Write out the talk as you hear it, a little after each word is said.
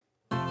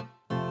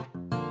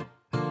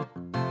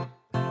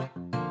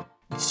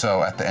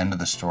So at the end of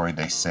the story,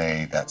 they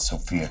say that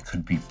Sofia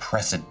could be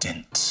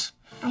president.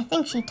 I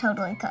think she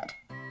totally could.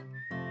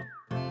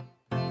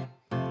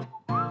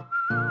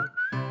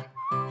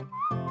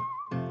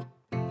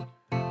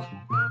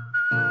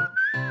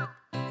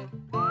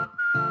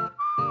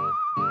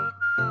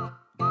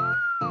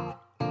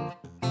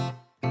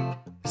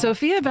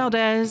 Sofia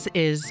Valdez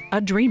is a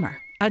dreamer,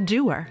 a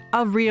doer,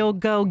 a real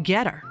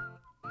go-getter.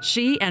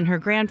 She and her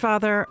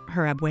grandfather,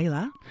 her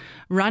abuela,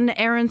 run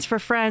errands for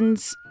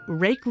friends,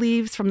 rake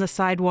leaves from the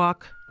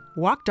sidewalk,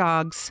 walk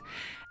dogs,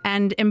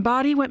 and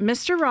embody what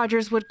Mr.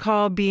 Rogers would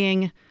call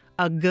being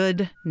a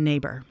good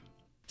neighbor.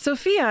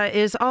 Sofia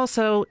is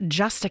also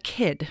just a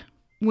kid,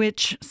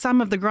 which some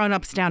of the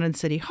grown-ups down in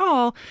City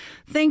Hall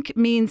think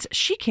means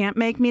she can't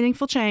make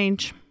meaningful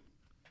change.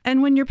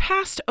 And when you're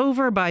passed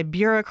over by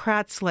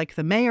bureaucrats like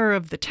the mayor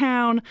of the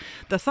town,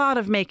 the thought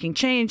of making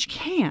change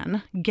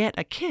can get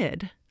a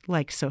kid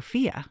like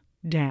Sofia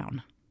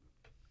down.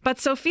 But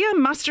Sofia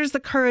musters the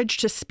courage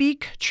to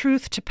speak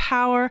truth to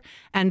power,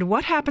 and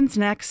what happens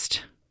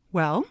next?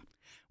 Well,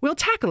 we'll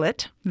tackle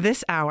it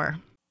this hour.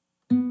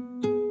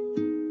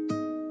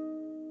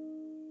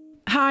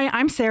 Hi,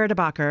 I'm Sarah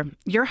DeBacher,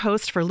 your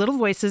host for Little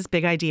Voices,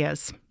 Big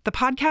Ideas, the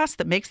podcast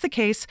that makes the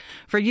case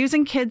for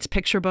using kids'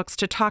 picture books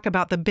to talk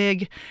about the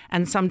big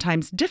and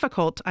sometimes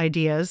difficult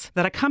ideas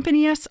that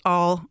accompany us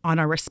all on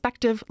our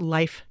respective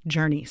life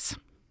journeys.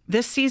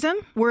 This season,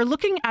 we're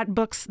looking at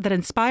books that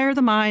inspire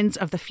the minds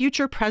of the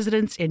future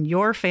presidents in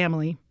your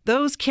family.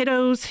 Those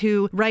kiddos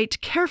who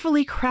write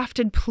carefully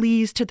crafted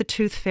pleas to the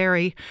tooth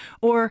fairy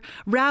or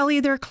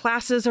rally their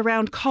classes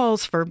around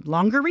calls for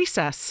longer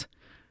recess.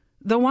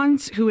 The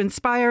ones who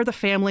inspire the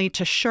family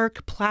to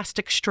shirk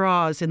plastic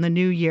straws in the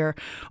new year,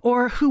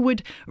 or who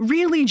would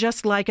really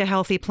just like a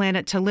healthy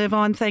planet to live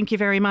on, thank you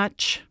very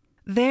much.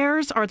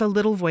 Theirs are the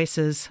little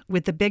voices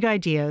with the big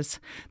ideas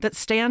that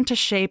stand to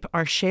shape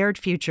our shared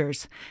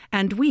futures,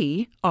 and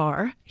we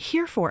are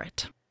here for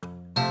it.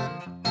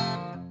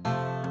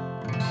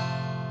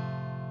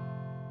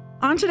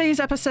 On today's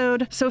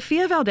episode,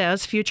 Sofia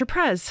Valdez, Future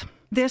Prez.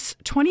 This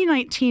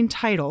 2019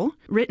 title,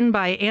 written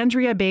by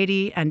Andrea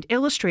Beatty and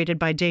illustrated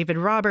by David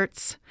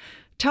Roberts,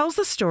 tells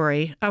the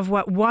story of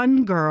what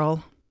one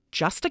girl,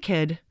 just a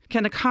kid,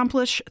 can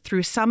accomplish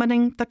through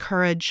summoning the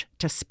courage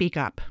to speak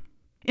up.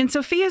 In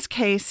Sofia's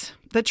case,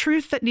 the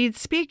truth that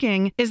needs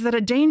speaking is that a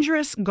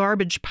dangerous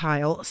garbage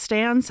pile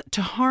stands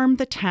to harm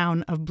the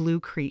town of Blue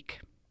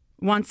Creek.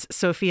 Once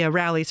Sofia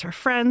rallies her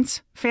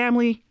friends,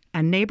 family,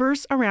 and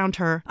neighbors around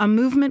her, a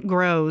movement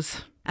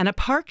grows, and a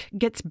park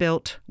gets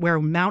built where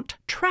Mount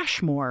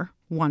Trashmore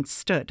once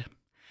stood.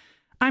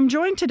 I'm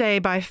joined today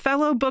by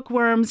fellow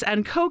bookworms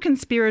and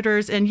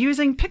co-conspirators in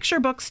using picture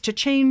books to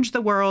change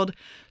the world,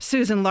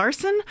 Susan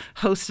Larson,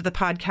 host of the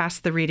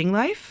podcast The Reading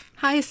Life.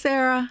 Hi,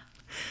 Sarah.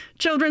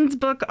 Children's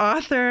book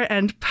author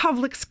and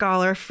public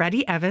scholar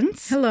Freddie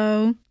Evans.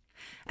 Hello.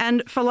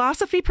 And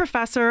philosophy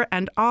professor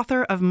and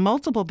author of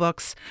multiple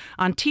books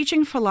on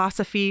teaching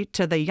philosophy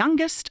to the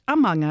youngest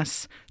among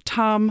us,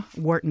 Tom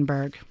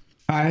Wartenberg.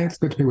 Hi, it's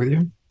good to be with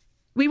you.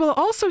 We will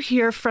also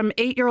hear from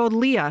 8-year-old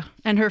Leah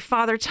and her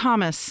father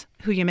Thomas,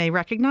 who you may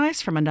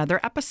recognize from another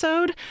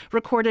episode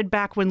recorded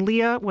back when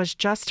Leah was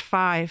just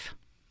 5.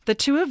 The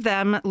two of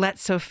them let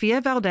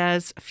Sofia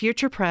Valdez,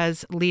 Future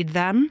Prez, lead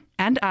them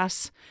and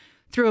us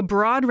through a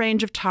broad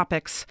range of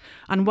topics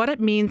on what it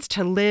means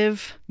to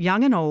live,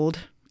 young and old,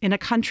 in a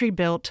country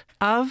built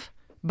of,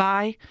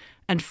 by,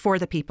 and for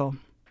the people.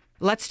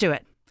 Let's do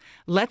it.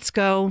 Let's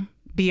go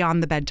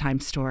beyond the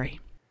bedtime story.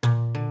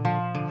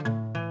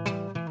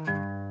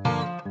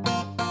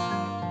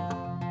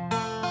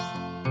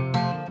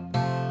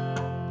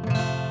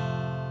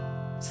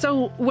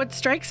 So what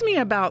strikes me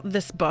about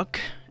this book,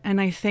 and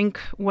I think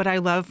what I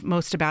love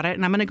most about it,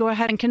 and I'm going to go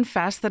ahead and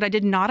confess that I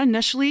did not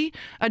initially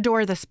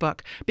adore this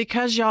book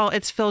because, y'all,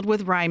 it's filled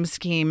with rhyme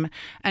scheme.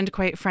 And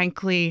quite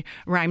frankly,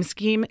 rhyme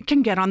scheme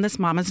can get on this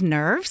mama's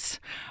nerves,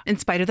 in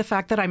spite of the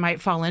fact that I might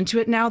fall into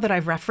it now that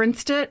I've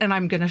referenced it and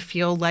I'm going to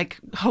feel like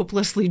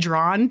hopelessly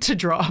drawn to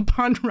draw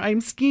upon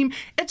rhyme scheme.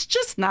 It's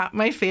just not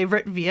my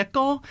favorite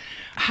vehicle.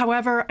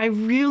 However, I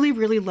really,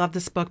 really love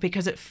this book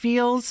because it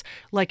feels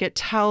like it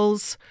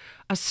tells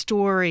a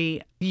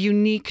story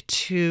unique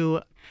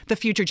to the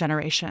future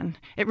generation.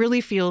 It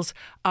really feels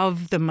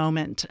of the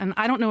moment. And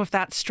I don't know if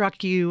that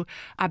struck you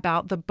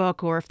about the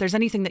book or if there's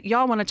anything that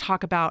y'all want to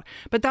talk about,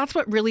 but that's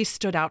what really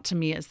stood out to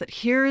me is that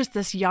here is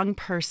this young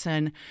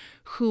person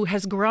who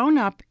has grown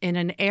up in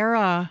an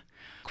era,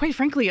 quite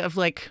frankly, of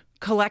like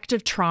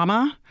collective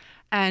trauma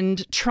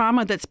and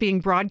trauma that's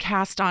being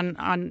broadcast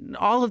on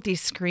all of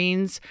these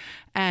screens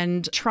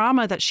and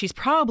trauma that she's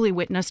probably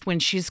witnessed when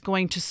she's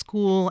going to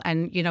school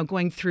and,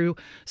 going through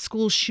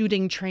school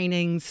shooting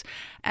trainings.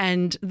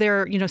 And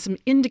there are, some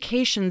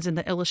indications in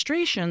the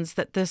illustrations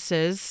that this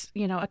is,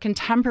 a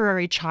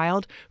contemporary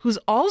child who's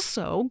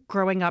also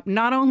growing up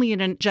not only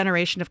in a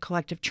generation of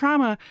collective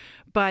trauma,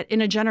 but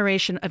in a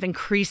generation of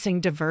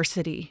increasing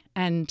diversity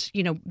and,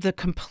 the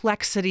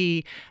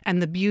complexity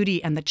and the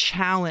beauty and the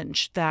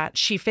challenge that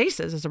she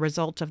faces as a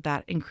result of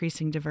that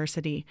increasing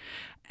diversity.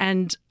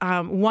 And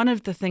one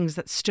of the things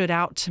that stood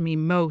out to me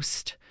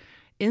most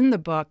in the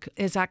book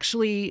is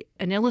actually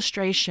an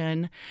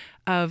illustration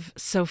of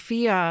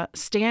Sofia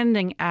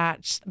standing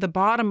at the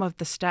bottom of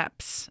the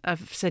steps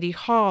of City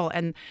Hall,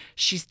 and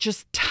she's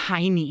just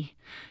tiny,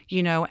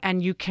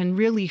 and you can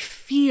really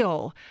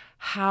feel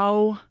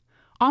how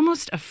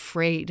almost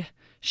afraid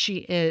she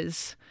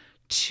is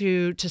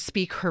to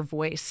speak her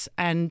voice.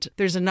 And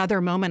there's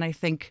another moment, I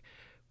think,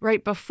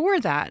 right before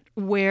that,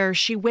 where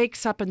she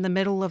wakes up in the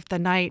middle of the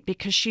night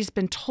because she's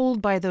been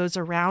told by those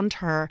around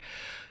her,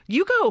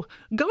 you go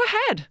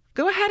ahead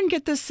and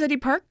get this city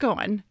park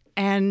going.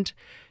 And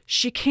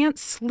she can't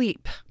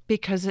sleep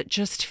because it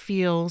just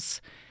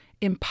feels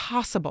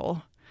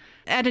impossible.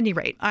 At any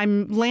rate,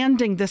 I'm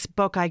landing this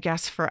book, I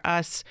guess, for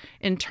us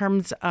in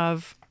terms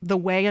of the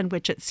way in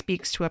which it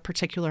speaks to a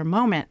particular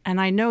moment.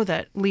 And I know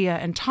that Leah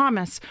and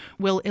Thomas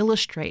will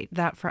illustrate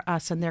that for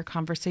us in their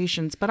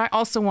conversations. But I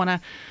also want to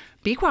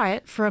be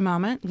quiet for a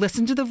moment,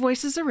 listen to the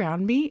voices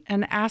around me,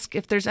 and ask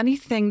if there's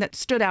anything that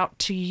stood out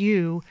to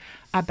you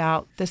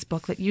about this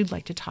book that you'd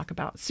like to talk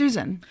about.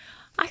 Susan.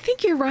 I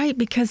think you're right,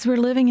 because we're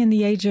living in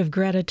the age of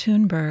Greta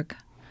Thunberg,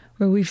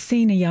 where we've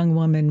seen a young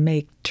woman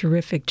make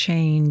terrific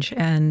change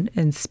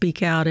and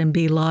speak out and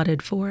be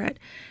lauded for it.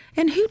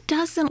 And who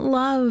doesn't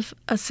love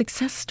a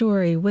success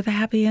story with a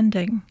happy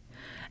ending?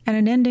 And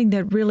an ending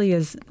that really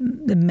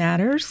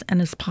matters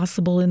and is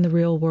possible in the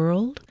real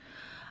world.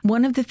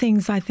 One of the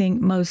things I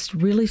think most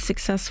really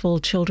successful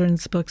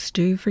children's books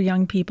do for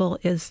young people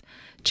is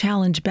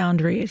challenge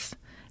boundaries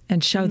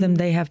and show them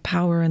they have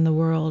power in the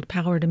world,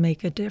 power to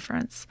make a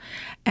difference.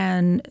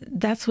 And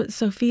that's what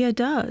Sofia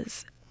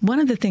does. One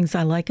of the things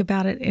I like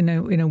about it in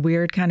a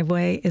weird kind of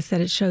way is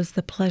that it shows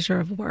the pleasure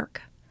of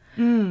work.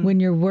 When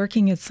you're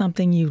working at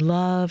something you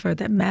love or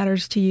that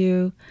matters to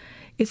you,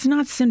 it's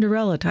not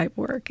Cinderella type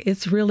work.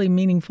 It's really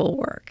meaningful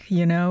work,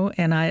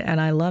 and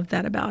I love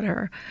that about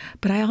her.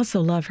 But I also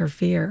love her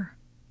fear.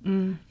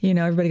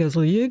 Everybody goes,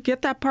 well, you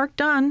get that park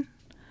done.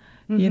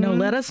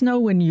 Let us know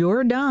when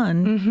you're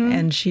done.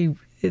 And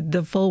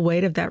the full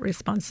weight of that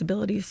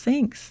responsibility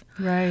sinks.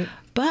 Right.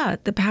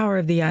 But the power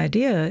of the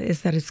idea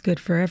is that it's good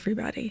for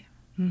everybody,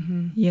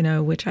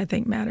 which I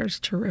think matters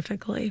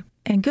terrifically.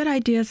 And good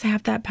ideas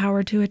have that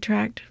power to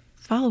attract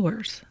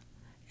followers.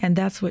 And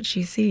that's what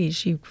she sees.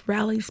 She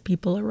rallies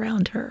people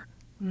around her.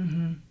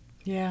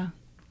 Yeah.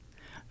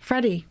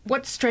 Freddie,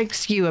 what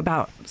strikes you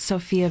about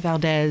Sofia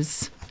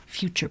Valdez,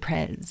 future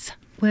Prez?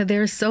 Well,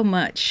 there's so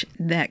much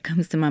that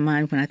comes to my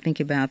mind when I think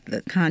about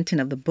the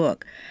content of the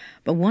book.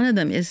 But one of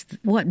them is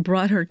what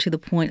brought her to the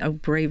point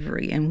of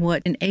bravery and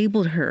what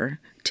enabled her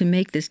to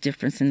make this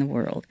difference in the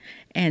world.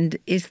 And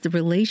it's the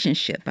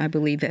relationship, I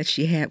believe, that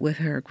she had with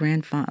her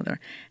grandfather.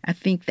 I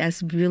think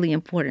that's really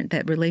important,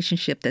 that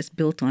relationship that's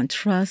built on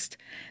trust,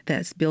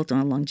 that's built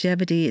on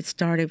longevity. It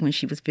started when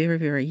she was very,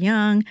 very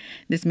young.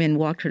 This man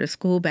walked her to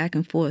school back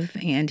and forth,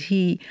 and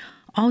he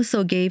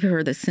also gave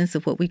her the sense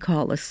of what we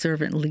call a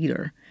servant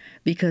leader,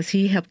 because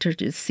he helped her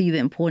to see the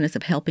importance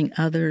of helping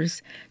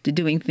others, to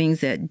doing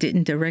things that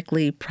didn't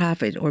directly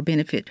profit or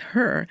benefit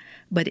her,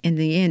 but in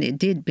the end, it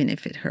did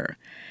benefit her.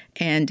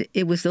 And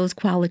it was those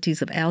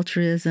qualities of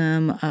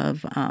altruism,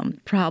 of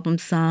problem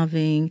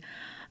solving,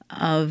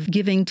 of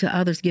giving to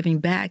others, giving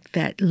back,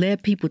 that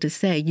led people to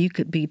say you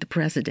could be the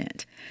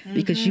president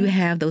because you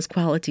have those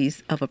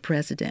qualities of a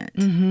president,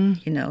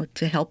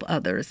 to help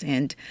others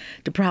and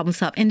to problem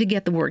solve and to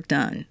get the work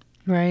done.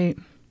 Right.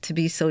 To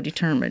be so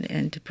determined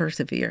and to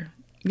persevere.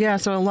 Yeah,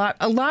 so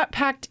a lot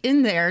packed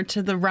in there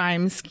to the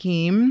rhyme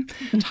scheme.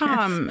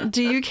 Tom,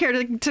 do you care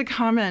to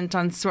comment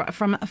on,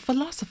 from a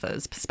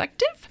philosopher's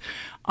perspective,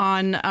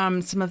 on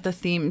some of the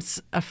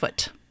themes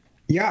afoot?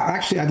 Yeah,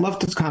 actually, I'd love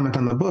to comment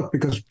on the book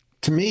because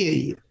to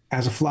me,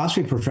 as a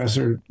philosophy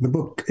professor, the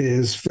book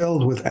is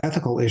filled with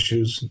ethical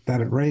issues that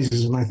it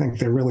raises, and I think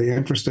they're really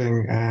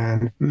interesting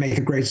and make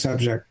a great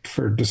subject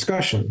for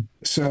discussion.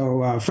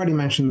 So Freddie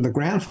mentioned the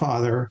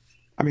grandfather.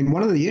 I mean,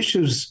 one of the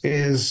issues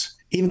is,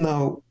 even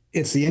though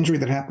it's the injury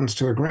that happens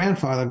to her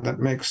grandfather that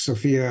makes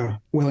Sofia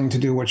willing to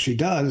do what she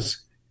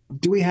does,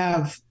 do we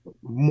have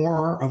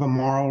more of a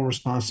moral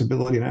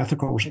responsibility and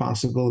ethical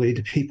responsibility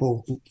to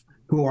people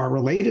who are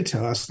related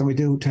to us than we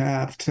do to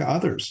have to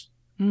others?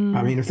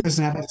 I mean, if this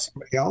happened to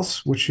somebody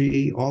else,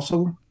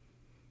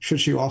 should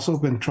she also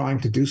have been trying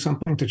to do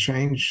something to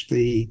change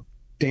the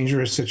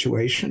dangerous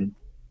situation?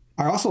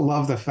 I also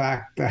love the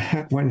fact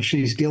that when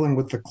she's dealing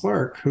with the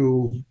clerk,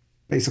 who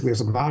basically is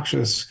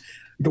obnoxious,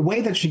 the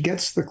way that she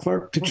gets the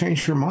clerk to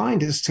change her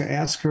mind is to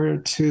ask her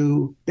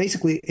to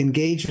basically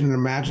engage in an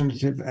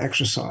imaginative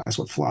exercise,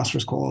 what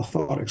philosophers call a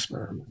thought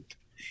experiment.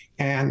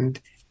 And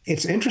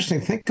it's interesting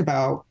to think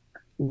about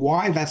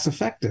why that's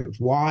effective.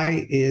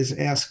 Why is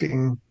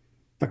asking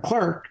the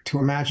clerk to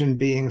imagine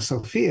being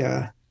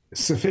Sophia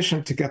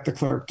sufficient to get the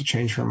clerk to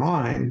change her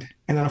mind?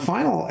 And then a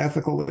final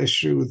ethical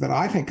issue that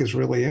I think is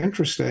really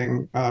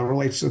interesting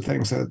relates to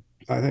things that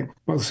I think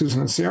both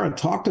Susan and Sarah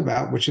talked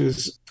about, which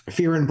is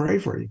fear and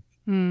bravery.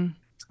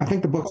 I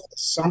think the book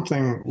is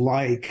something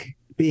like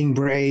being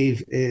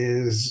brave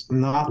is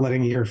not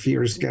letting your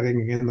fears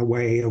getting in the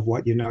way of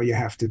what you know you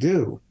have to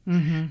do.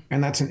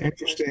 And that's an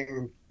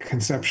interesting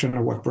conception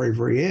of what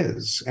bravery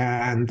is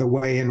and the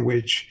way in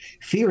which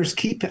fears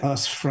keep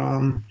us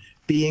from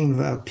being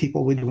the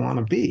people we want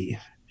to be.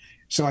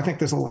 So I think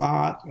there's a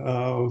lot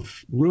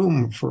of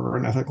room for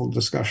an ethical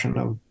discussion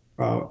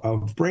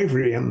of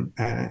bravery and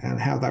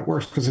how that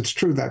works, because it's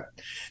true that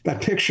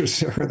that picture,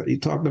 Sarah, that you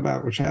talked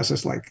about, which has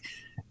this like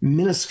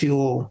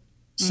minuscule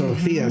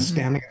Sophia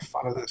standing in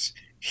front of this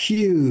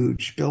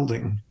huge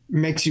building,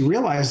 makes you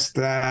realize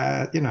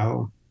that,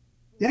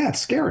 it's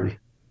scary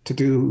to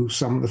do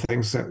some of the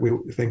things that we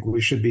think we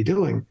should be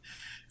doing.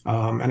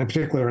 And in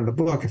particular in the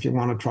book, if you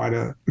want to try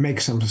to make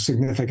some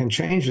significant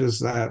changes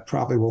that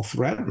probably will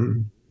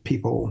threaten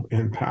people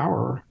in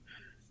power,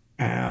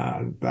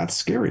 that's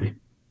scary.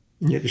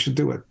 Yet you should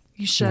do it.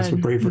 You should. And that's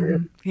what bravery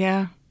is.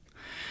 Yeah.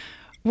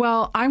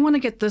 Well, I want to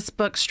get this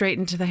book straight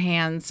into the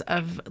hands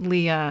of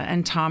Leah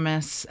and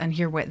Thomas and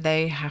hear what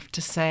they have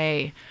to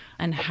say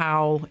and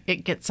how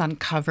it gets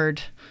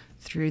uncovered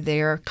through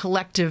their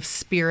collective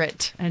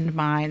spirit and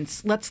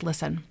minds. Let's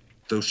listen.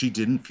 Though she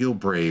didn't feel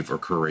brave or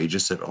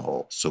courageous at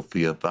all,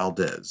 Sofia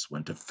Valdez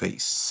went to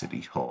face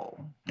City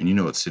Hall. And you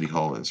know what City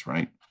Hall is,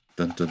 right?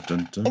 Dun, dun,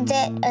 dun, dun. Is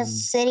it a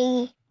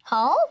city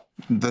hall?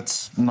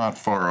 That's not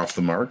far off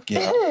the mark.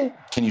 Yeah.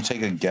 Can you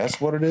take a guess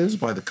what it is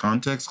by the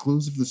context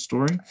clues of the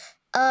story?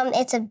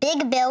 It's a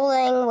big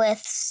building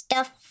with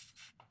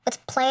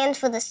plans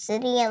for the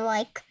city and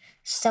like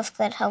stuff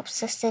that helps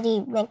the city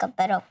make a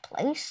better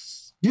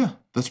place. Yeah,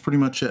 that's pretty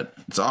much it.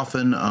 It's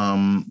often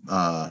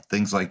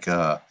things like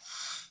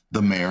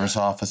the mayor's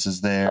office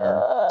is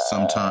there.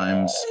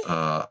 Sometimes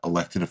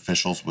elected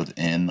officials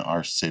within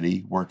our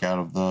city work out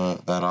of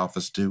that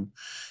office too.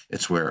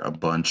 It's where a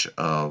bunch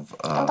of...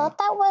 I thought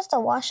that was the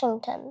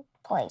Washington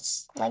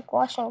place, like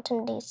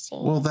Washington, D.C.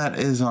 Well, that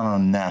is on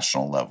a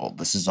national level.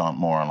 This is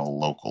more on a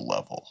local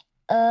level.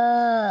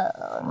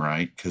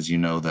 Right? Because you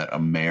know that a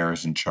mayor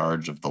is in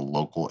charge of the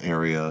local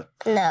area.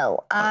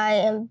 No, I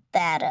am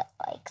bad at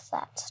like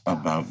that stuff.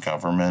 About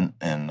government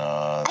and...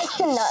 I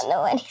do not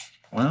know anything.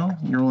 Well,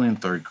 you're only in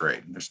third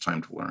grade. There's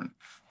time to learn.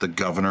 The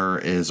governor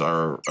is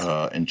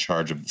in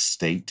charge of the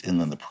state, and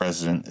then the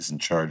president is in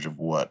charge of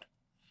what?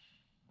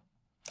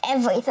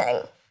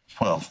 Everything.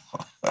 Well,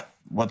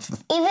 what's the...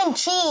 Even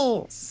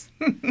cheese.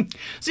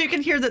 So you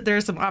can hear that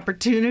there's some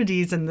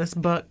opportunities in this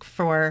book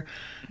for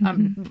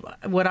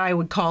what I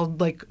would call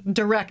like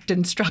direct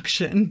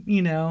instruction,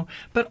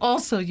 but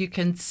also you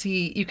can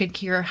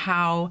hear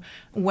how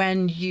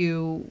when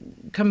you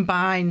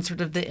combine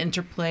sort of the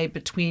interplay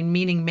between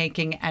meaning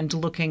making and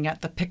looking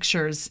at the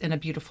pictures in a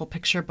beautiful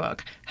picture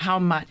book, how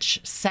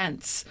much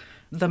sense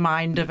the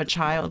mind of a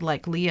child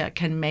like Leah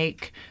can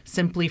make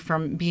simply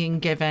from being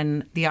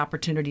given the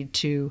opportunity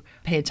to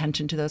pay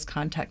attention to those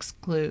context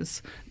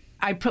clues.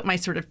 I put my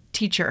sort of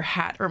teacher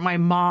hat or my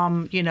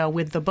mom,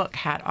 with the book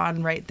hat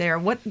on right there.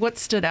 What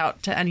stood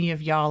out to any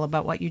of y'all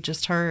about what you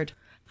just heard?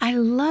 I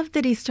love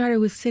that he started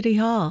with City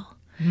Hall.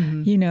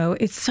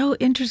 It's so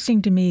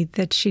interesting to me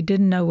that she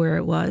didn't know where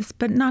it was,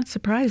 but not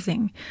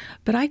surprising.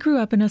 But I grew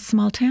up in a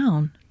small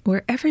town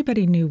where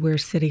everybody knew where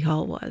City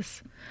Hall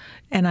was.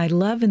 And I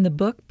love in the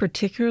book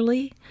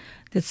particularly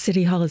that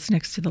City Hall is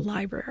next to the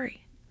library.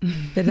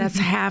 That that's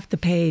half the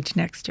page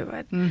next to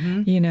it,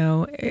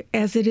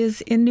 as it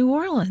is in New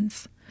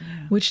Orleans,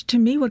 which to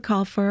me would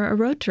call for a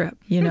road trip.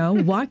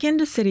 Walk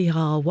into City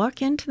Hall,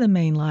 walk into the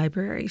main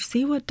library,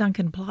 see what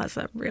Duncan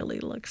Plaza really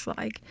looks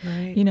like.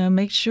 Right.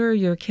 Make sure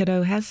your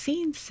kiddo has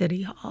seen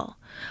City Hall.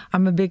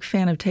 I'm a big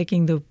fan of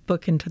taking the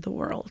book into the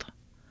world.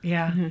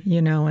 Yeah.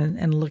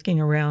 And looking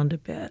around a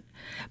bit.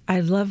 I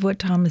love what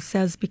Thomas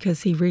says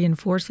because he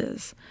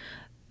reinforces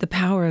the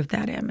power of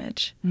that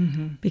image,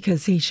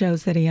 because he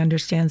shows that he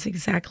understands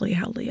exactly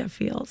how Leah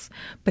feels.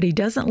 But he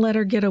doesn't let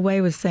her get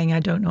away with saying, I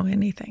don't know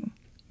anything.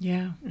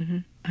 Yeah.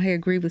 I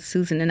agree with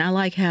Susan, and I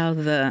like how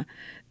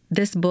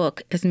this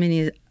book, as many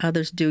as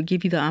others do,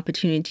 give you the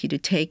opportunity to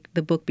take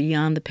the book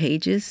beyond the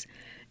pages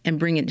and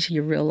bring it to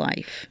your real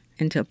life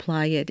and to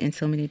apply it in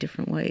so many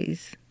different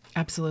ways.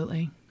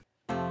 Absolutely.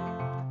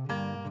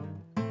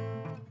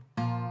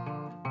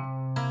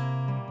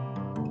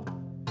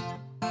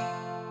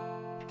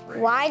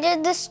 Why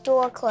did the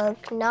store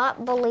clerk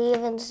not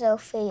believe in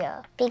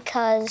Sophia?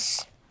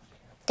 Because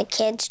the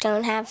kids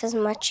don't have as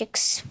much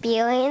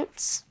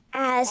experience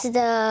as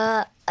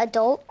the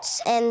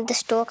adults, and the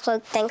store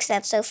clerk thinks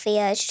that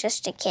Sophia is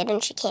just a kid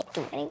and she can't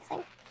do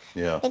anything.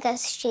 Yeah.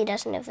 Because she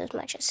doesn't have as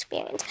much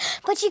experience.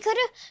 But she could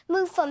have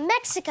moved from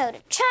Mexico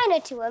to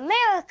China to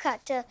America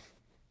to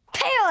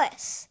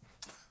Paris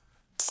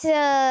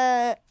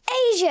to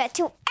Asia,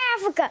 to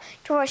Africa,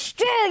 to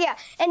Australia,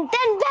 and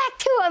then back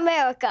to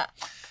America.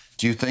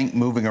 Do you think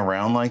moving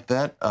around like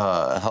that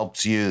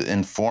helps you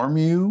inform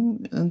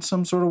you in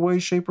some sort of way,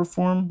 shape, or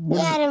form?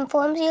 Yeah, it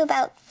informs you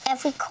about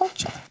every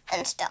culture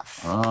and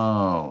stuff.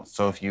 Oh,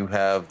 so if you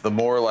have, the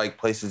more like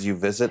places you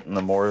visit and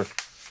the more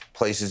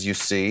places you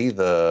see,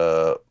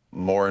 the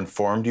more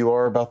informed you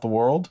are about the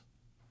world?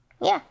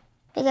 Yeah,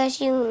 because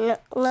you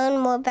learn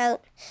more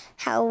about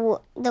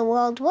how the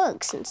world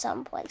works in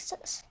some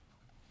places.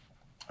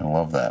 I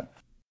love that.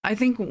 I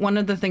think one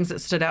of the things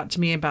that stood out to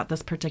me about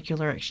this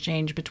particular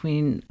exchange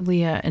between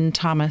Leah and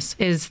Thomas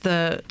is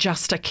the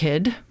 "just a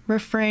kid"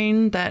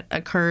 refrain that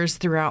occurs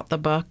throughout the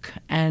book.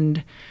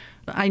 And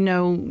I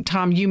know,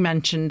 Tom, you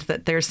mentioned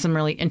that there's some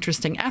really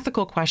interesting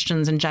ethical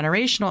questions and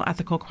generational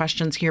ethical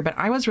questions here, but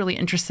I was really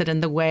interested in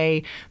the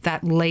way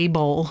that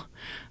label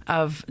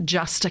of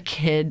 "just a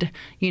kid,"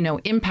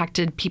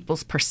 impacted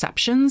people's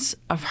perceptions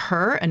of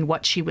her and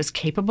what she was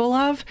capable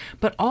of,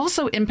 but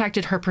also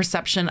impacted her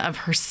perception of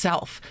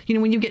herself.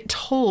 When you get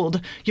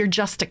told you're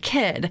just a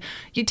kid,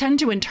 you tend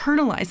to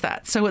internalize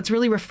that. So it's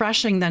really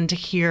refreshing then to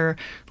hear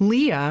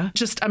Leah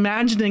just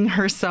imagining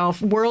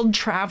herself world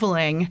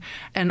traveling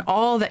and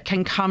all that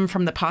can come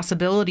from the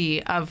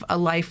possibility of a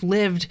life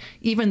lived,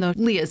 even though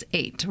Leah's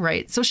 8,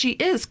 right? So she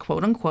is,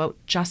 quote unquote,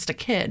 just a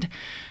kid.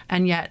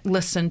 And yet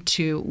listen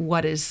to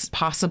what is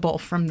possible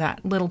from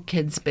that little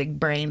kid's big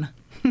brain.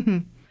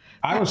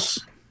 I was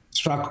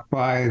struck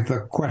by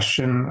the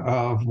question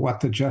of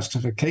what the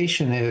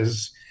justification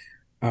is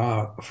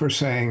for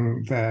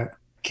saying that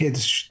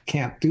kids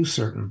can't do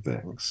certain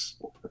things.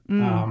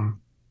 And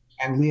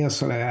Leah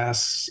sort of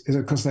asks, is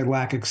it because they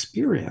lack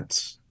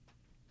experience?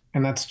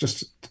 And that's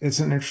it's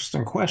an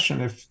interesting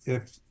question. If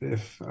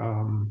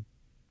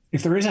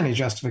there is any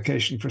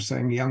justification for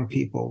saying young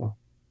people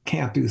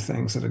can't do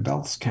things that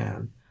adults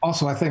can.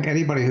 Also, I think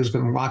anybody who's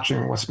been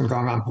watching what's been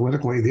going on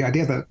politically, the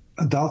idea that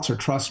adults are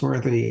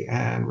trustworthy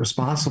and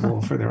responsible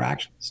for their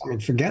actions, I mean,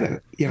 forget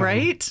it.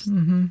 Right?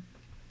 Mm-hmm.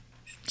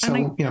 So,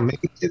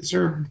 maybe kids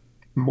are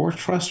more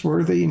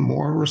trustworthy,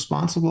 more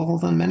responsible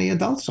than many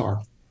adults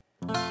are.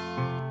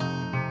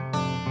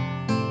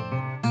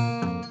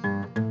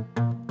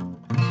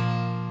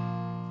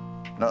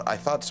 No, I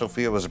thought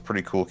Sofia was a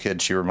pretty cool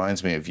kid. She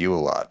reminds me of you a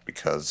lot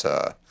because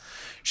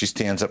she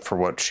stands up for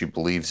what she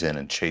believes in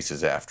and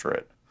chases after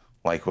it.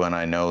 Like when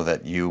I know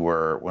that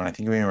when I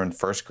think you were in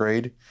first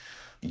grade,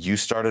 you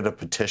started a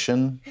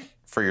petition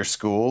for your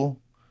school.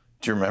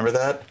 Do you remember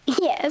that?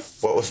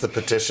 Yes. What was the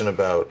petition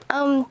about?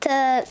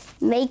 To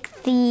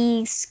make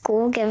the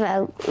school give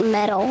out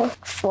metal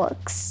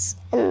forks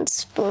and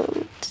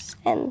spoons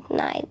and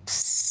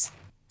knives.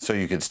 So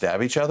you could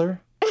stab each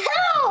other? No!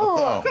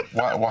 Oh,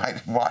 why?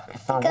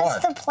 For Because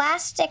what? the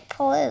plastic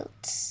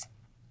pollutes.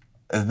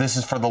 This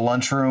is for the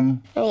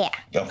lunchroom? Yeah.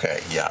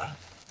 Okay, yeah.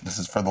 This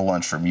is for the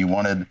lunchroom. You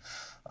wanted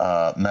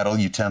metal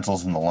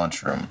utensils in the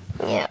lunchroom.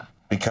 Yeah.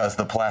 Because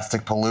the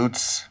plastic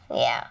pollutes?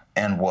 Yeah.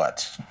 And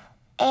what?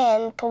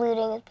 And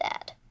polluting is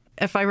bad.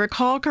 If I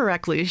recall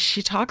correctly,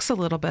 she talks a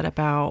little bit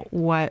about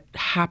what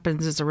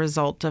happens as a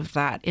result of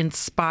that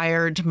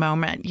inspired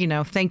moment.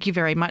 Thank you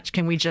very much.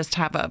 Can we just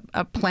have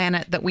a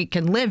planet that we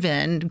can live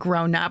in,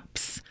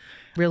 grown-ups?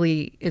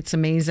 Really, it's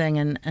amazing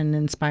and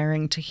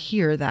inspiring to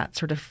hear that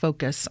sort of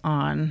focus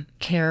on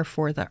care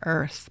for the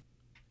earth.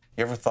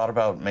 You ever thought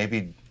about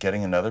maybe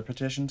getting another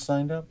petition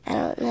signed up? I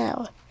don't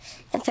know.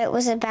 If it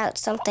was about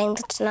something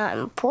that's not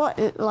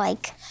important,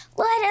 like,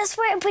 let us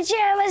wear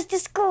pajamas to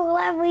school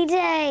every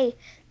day,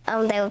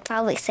 they would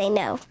probably say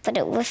no. But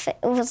it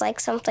was like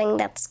something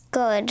that's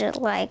good,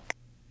 like...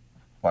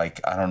 Like,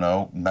 I don't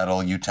know,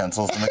 metal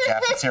utensils in the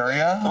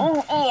cafeteria?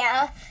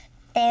 Yeah.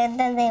 Then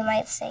they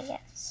might say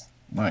yes.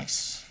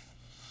 Nice.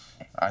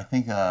 I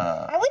think,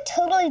 I would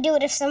totally do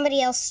it if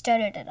somebody else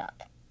started it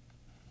up.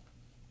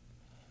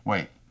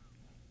 Wait.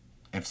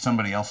 If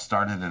somebody else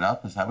started it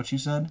up, is that what you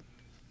said?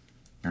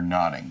 You're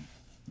nodding.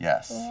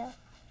 Yes. Yeah.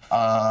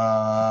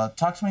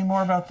 Talk to me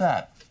more about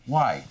that.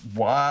 Why?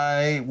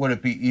 Why would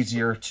it be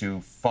easier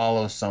to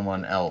follow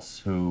someone else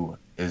who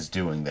is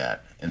doing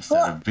that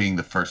instead of being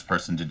the first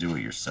person to do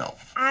it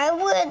yourself? I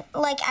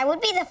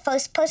would be the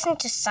first person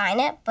to sign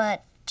it,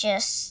 but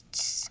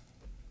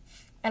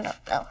I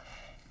don't know.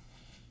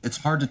 It's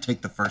hard to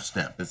take the first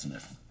step, isn't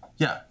it?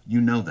 Yeah,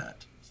 you know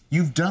that.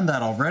 You've done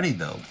that already,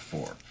 though,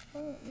 before.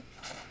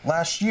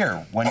 Last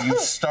year, when you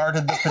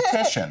started the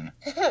petition,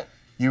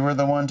 you were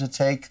the one to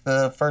take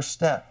the first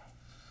step.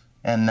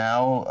 And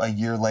now, a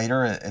year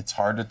later, it's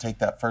hard to take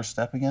that first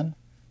step again?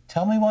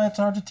 Tell me why it's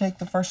hard to take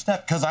the first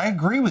step. Because I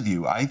agree with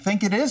you. I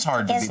think it is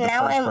hard to be the first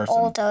person. Because now I'm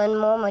older and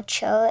more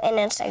mature, and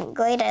in second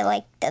grade,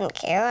 I didn't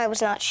care. I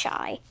was not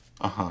shy.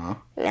 Uh-huh.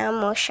 Now I'm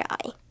more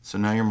shy. So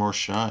now you're more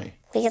shy.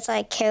 Because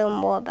I care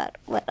more about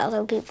what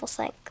other people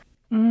think.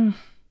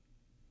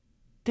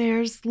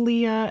 There's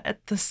Leah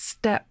at the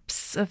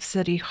steps of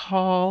City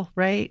Hall,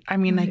 right? I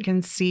mean, I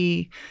can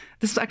see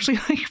this actually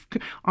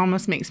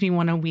almost makes me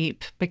want to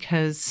weep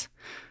because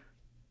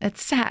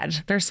it's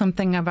sad. There's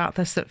something about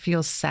this that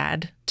feels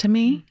sad to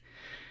me.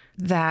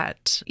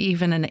 that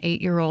even an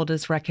 8-year-old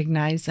is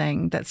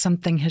recognizing that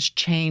something has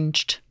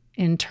changed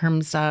in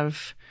terms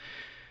of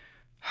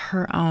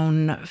her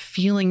own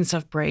feelings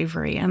of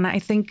bravery. And I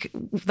think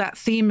that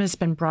theme has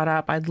been brought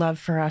up. I'd love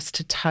for us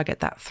to tug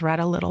at that thread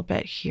a little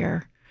bit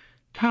here.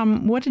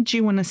 Tom, what did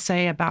you want to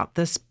say about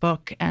this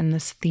book and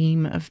this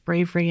theme of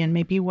bravery and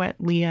maybe what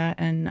Leah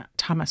and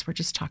Thomas were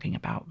just talking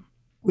about?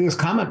 Leah's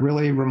comment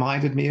really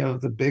reminded me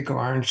of the big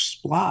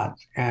orange splot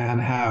and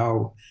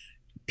how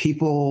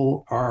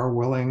people are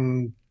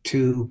willing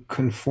to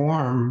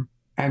conform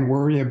and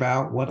worry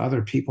about what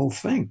other people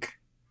think.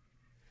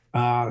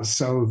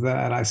 So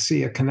that I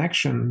see a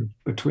connection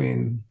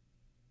between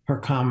her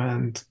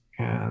comment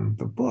and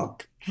the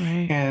book.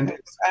 Right. And in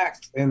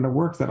fact, in the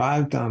work that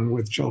I've done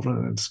with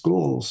children in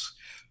schools,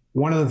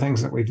 one of the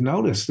things that we've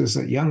noticed is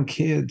that young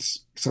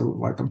kids, so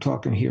like I'm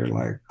talking here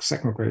like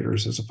second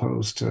graders as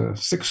opposed to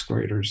sixth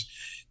graders,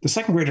 the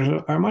second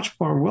graders are much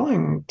more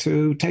willing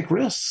to take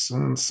risks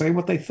and say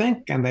what they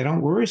think, and they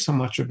don't worry so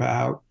much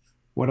about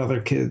what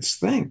other kids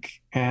think.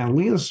 And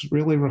Leah's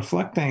really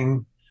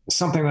reflecting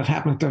something that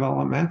happens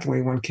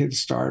developmentally when kids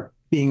start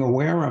being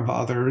aware of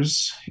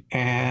others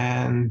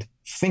and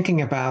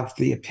thinking about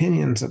the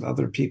opinions that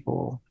other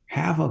people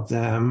have of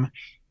them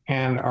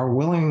and are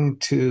willing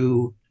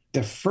to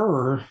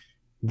defer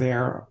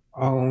their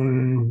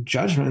own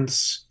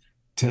judgments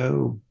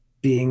to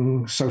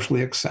being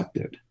socially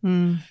accepted.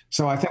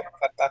 So I think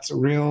that that's a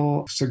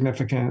real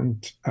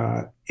significant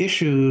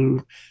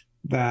issue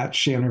that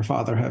she and her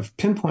father have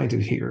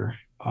pinpointed here,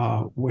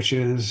 which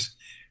is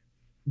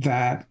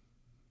that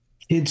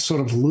kids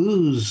sort of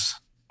lose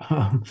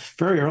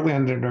very early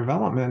in their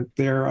development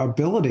their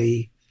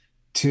ability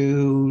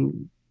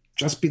to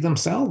just be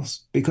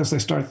themselves because they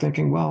start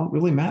thinking, well, it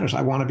really matters.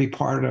 I want to be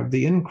part of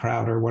the in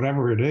crowd or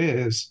whatever it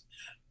is.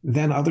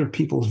 Then other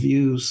people's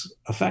views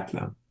affect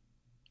them.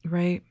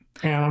 Right.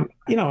 And,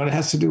 you know, it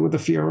has to do with the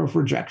fear of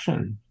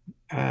rejection.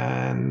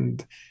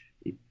 And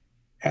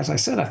as I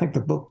said, I think the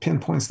book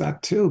pinpoints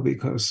that too,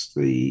 because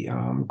the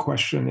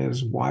question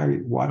is, why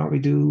don't we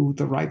do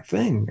the right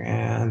thing?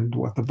 And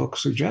what the book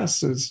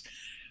suggests is,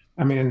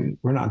 I mean,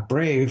 we're not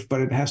brave,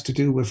 but it has to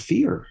do with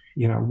fear.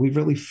 You know, we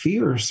really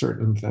fear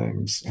certain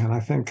things. And I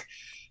think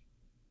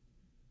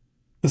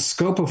the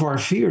scope of our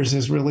fears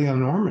is really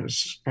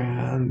enormous,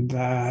 and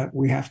that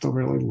we have to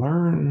really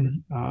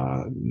learn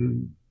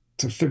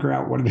to figure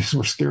out what it is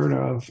we're scared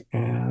of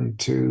and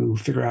to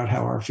figure out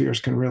how our fears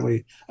can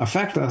really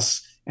affect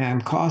us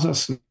and cause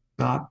us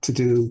not to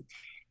do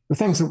the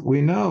things that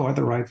we know are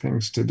the right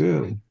things to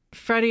do.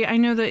 Freddie, I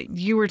know that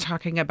you were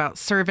talking about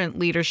servant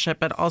leadership,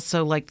 but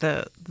also like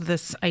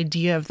this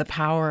idea of the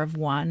power of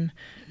one.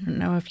 I don't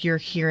know if you're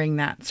hearing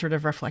that sort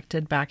of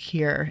reflected back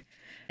here.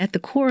 At the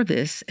core of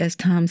this, as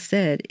Tom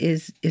said,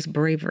 is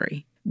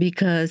bravery.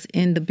 Because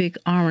in the big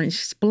orange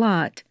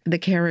splot, the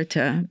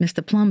character,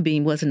 Mr.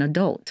 Plumbeam, was an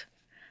adult.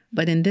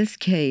 But in this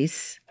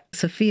case,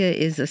 Sofia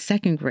is a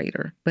second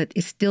grader, but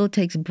it still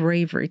takes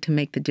bravery to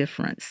make the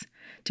difference,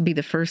 to be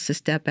the first to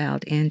step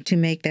out and to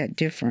make that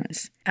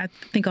difference. I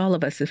think all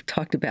of us have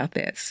talked about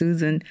that.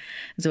 Susan,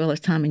 as well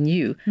as Tom and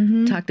you,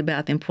 talked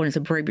about the importance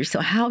of bravery.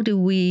 So how do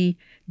we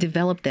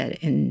develop that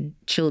in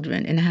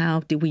children, and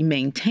how do we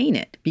maintain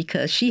it?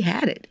 Because she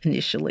had it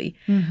initially,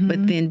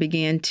 but then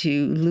began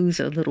to lose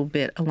a little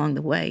bit along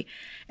the way.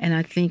 And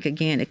I think,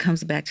 again, it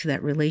comes back to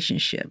that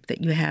relationship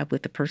that you have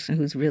with the person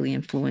who's really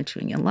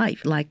influential in your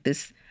life, like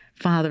this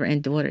father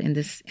and daughter in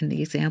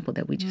the example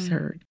that we just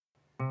heard.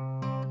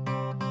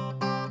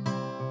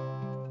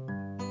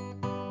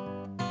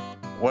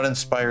 What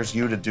inspires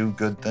you to do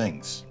good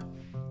things?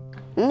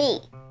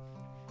 Me.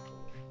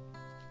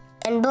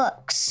 And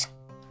books.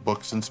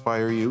 Books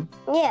inspire you?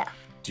 Yeah.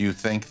 Do you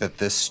think that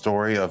this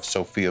story of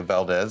Sofia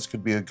Valdez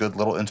could be a good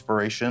little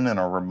inspiration and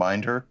a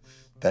reminder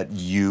that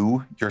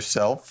you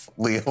yourself,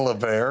 Leah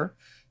LeBaer,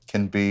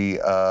 can be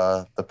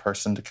the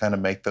person to kind of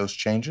make those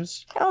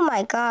changes? Oh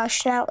my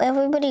gosh, now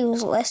everybody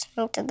who's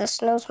listening to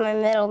this knows my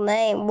middle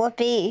name.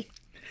 Whoopee.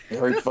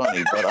 Very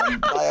funny, but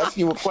I asked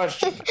you a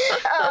question.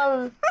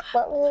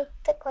 What was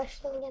the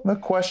question again? The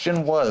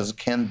question was,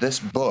 can this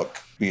book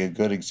be a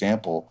good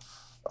example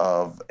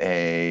of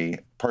a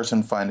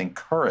person finding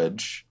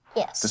courage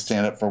to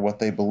stand up for what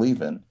they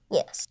believe in?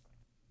 Yes.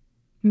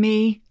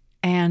 Me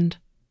and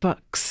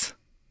books.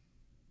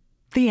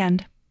 The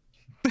end.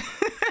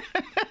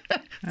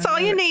 That's all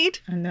you need.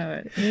 I know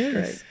it. It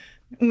is.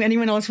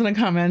 Anyone else want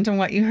to comment on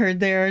what you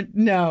heard there?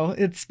 No,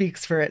 it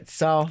speaks for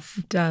itself.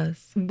 It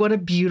does. What a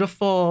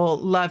beautiful,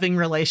 loving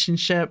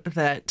relationship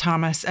that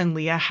Thomas and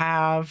Leah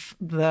have.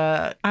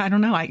 I don't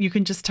know, you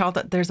can just tell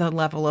that there's a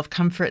level of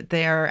comfort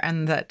there,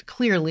 and that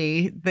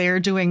clearly they're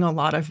doing a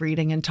lot of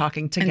reading and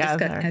talking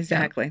together.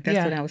 Exactly.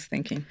 That's what I was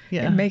thinking.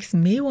 Yeah. It makes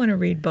me want to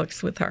read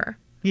books with her.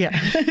 Yeah.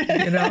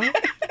 You know?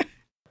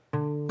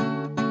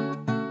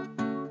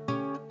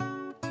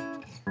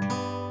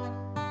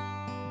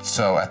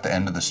 So at the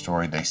end of the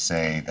story, they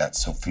say that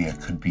Sofia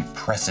could be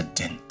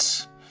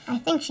president. I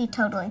think she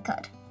totally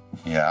could.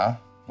 Yeah?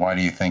 Why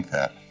do you think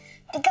that?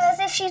 Because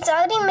if she's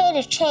already made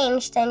a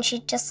change, then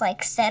she'd just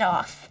set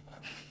off.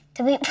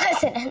 to be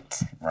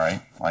president.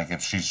 Right? Like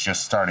if she's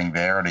just starting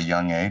there at a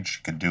young age,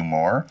 she could do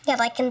more. Yeah,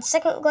 like in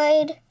 2nd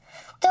grade,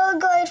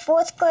 3rd grade,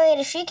 4th grade.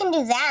 If she can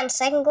do that in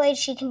 2nd grade,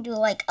 she can do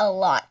like a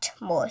lot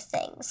more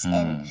things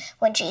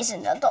when she's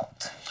an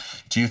adult.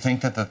 Do you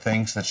think that the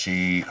things that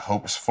she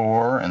hopes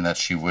for and that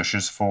she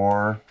wishes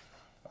for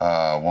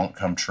won't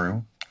come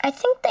true? I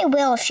think they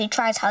will if she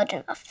tries hard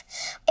enough.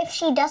 If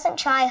she doesn't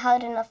try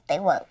hard enough, they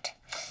won't.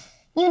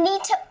 You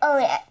need to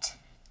earn it.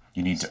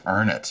 You need to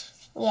earn it.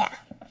 Yeah.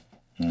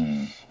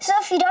 So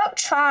if you don't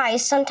try,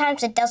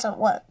 sometimes it doesn't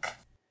work.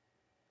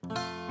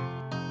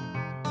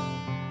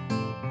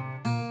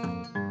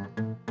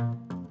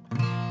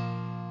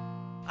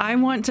 I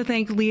want to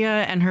thank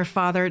Leah and her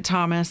father,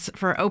 Thomas,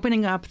 for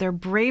opening up their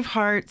brave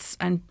hearts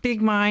and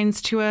big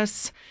minds to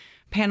us.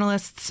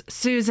 Panelists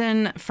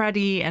Susan,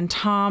 Freddie, and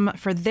Tom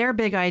for their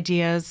big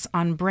ideas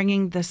on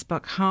bringing this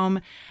book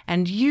home.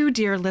 And you,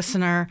 dear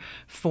listener,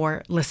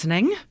 for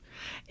listening.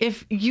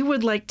 If you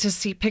would like to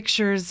see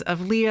pictures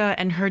of Leah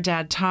and her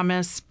dad,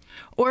 Thomas,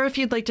 or if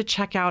you'd like to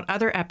check out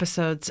other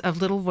episodes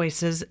of Little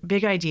Voices,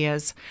 Big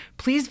Ideas,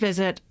 please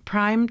visit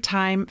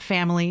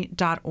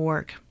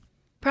primetimefamily.org.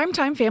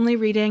 Primetime Family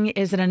Reading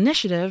is an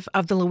initiative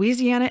of the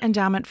Louisiana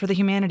Endowment for the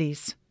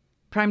Humanities.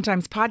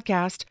 Primetime's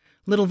podcast,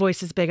 Little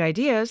Voices, Big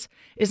Ideas,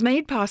 is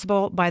made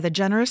possible by the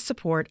generous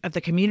support of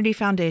the Community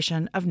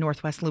Foundation of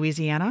Northwest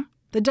Louisiana,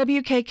 the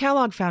W.K.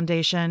 Kellogg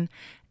Foundation,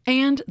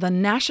 and the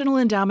National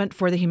Endowment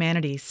for the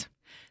Humanities.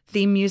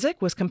 Theme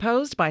music was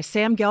composed by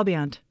Sam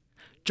Gelbiand.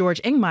 George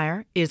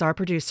Ingmeyer is our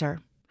producer.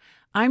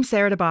 I'm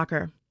Sarah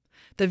DeBacher.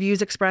 The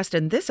views expressed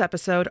in this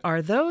episode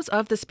are those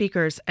of the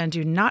speakers and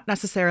do not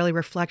necessarily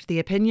reflect the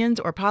opinions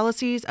or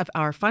policies of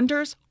our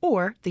funders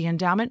or the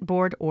endowment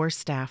board or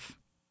staff.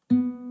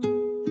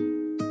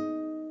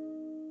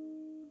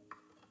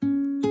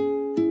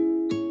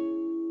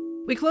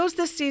 We close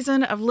this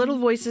season of Little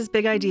Voices,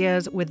 Big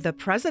Ideas with the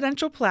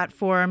presidential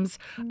platforms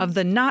of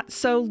the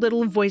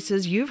not-so-little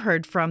voices you've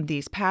heard from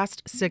these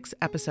past 6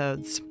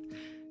 episodes.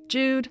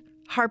 Jude,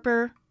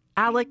 Harper,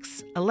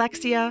 Alex,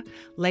 Alexia,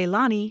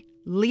 Leilani,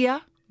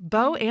 Leah,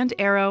 Bo and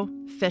Arrow,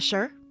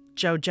 Fisher,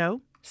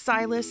 Jojo,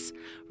 Silas,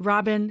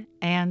 Robin,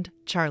 and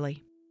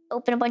Charlie.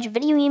 Open a bunch of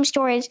video game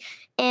stores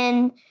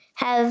and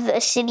have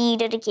a city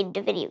dedicated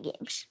to video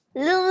games.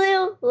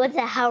 Lulu with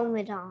a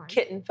helmet on.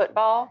 Kitten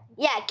football?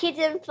 Yeah,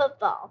 kitten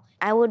football.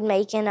 I would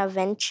make an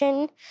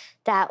invention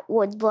that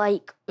would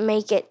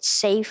make it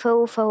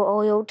safer for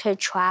oil to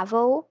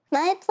travel.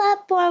 My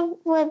platform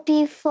would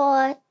be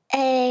for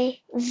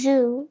a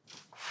zoo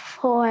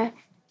for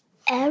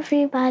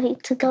everybody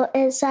to go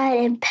inside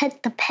and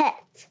pet the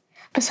pets,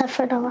 except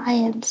for the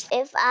lions.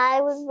 If I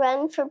would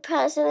run for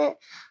president,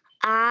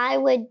 I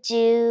would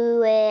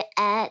do it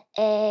at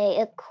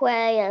an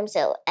aquarium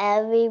so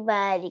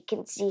everybody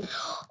can see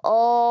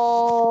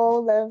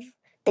all of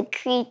the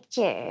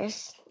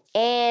creatures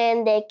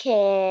and they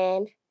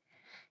can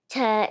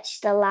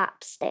touch the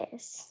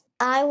lobsters.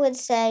 I would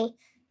say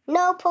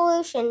no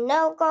pollution,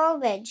 no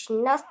garbage,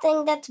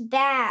 nothing that's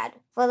bad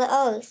for the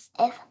earth.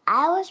 If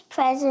I was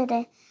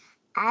president,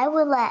 I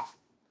would let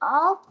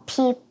all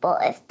people,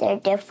 if they're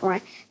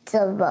different,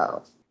 to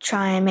vote.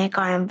 Try and make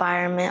our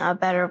environment a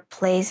better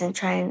place and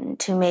trying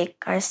to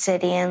make our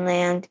city and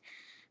land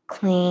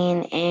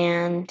clean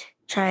and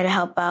try to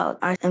help out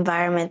our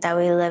environment that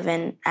we live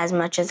in as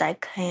much as I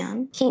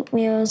can. Keep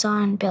mirrors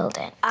on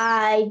buildings.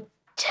 I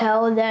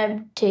tell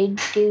them to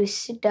do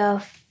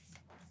stuff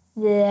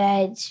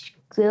that's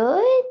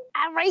good.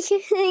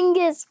 Everything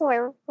is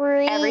for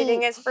free.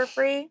 Everything is for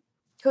free?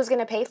 Who's going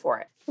to pay for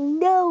it?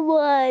 No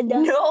one.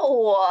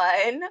 No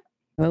one.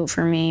 Vote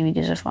for me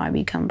because if I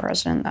become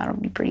president, that'll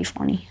be pretty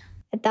funny.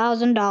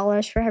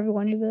 $1,000 for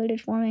everyone who voted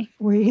for me.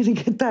 Where are you going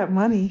to get that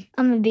money?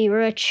 I'm gonna be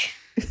rich.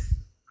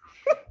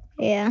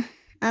 Yeah,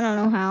 I don't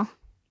know how.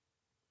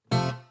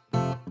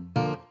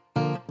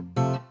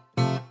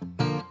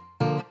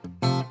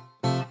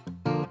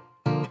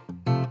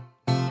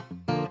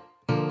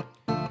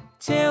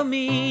 Tell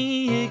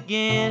me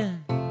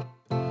again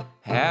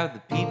how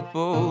the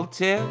people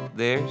tell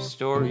their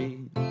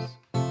stories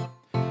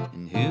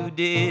and who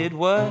did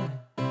what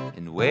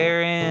and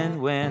where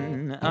and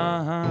when.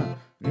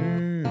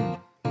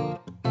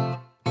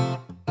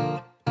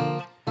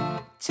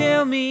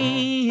 Tell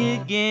me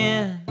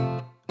again,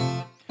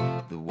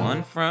 the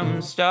one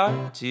from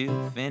start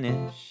to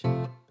finish,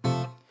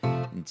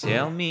 and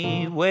tell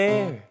me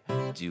where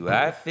do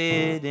I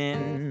fit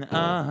in.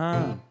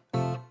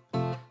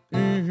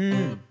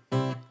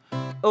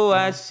 Oh,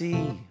 I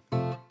see.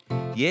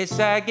 Yes,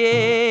 I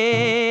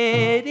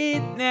get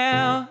it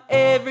now.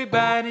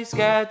 Everybody's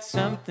got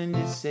something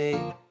to say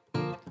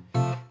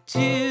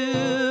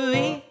to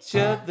each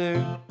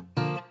other.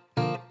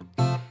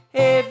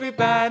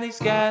 Everybody's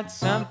got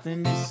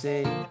something to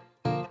say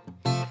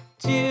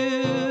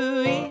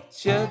to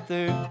each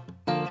other.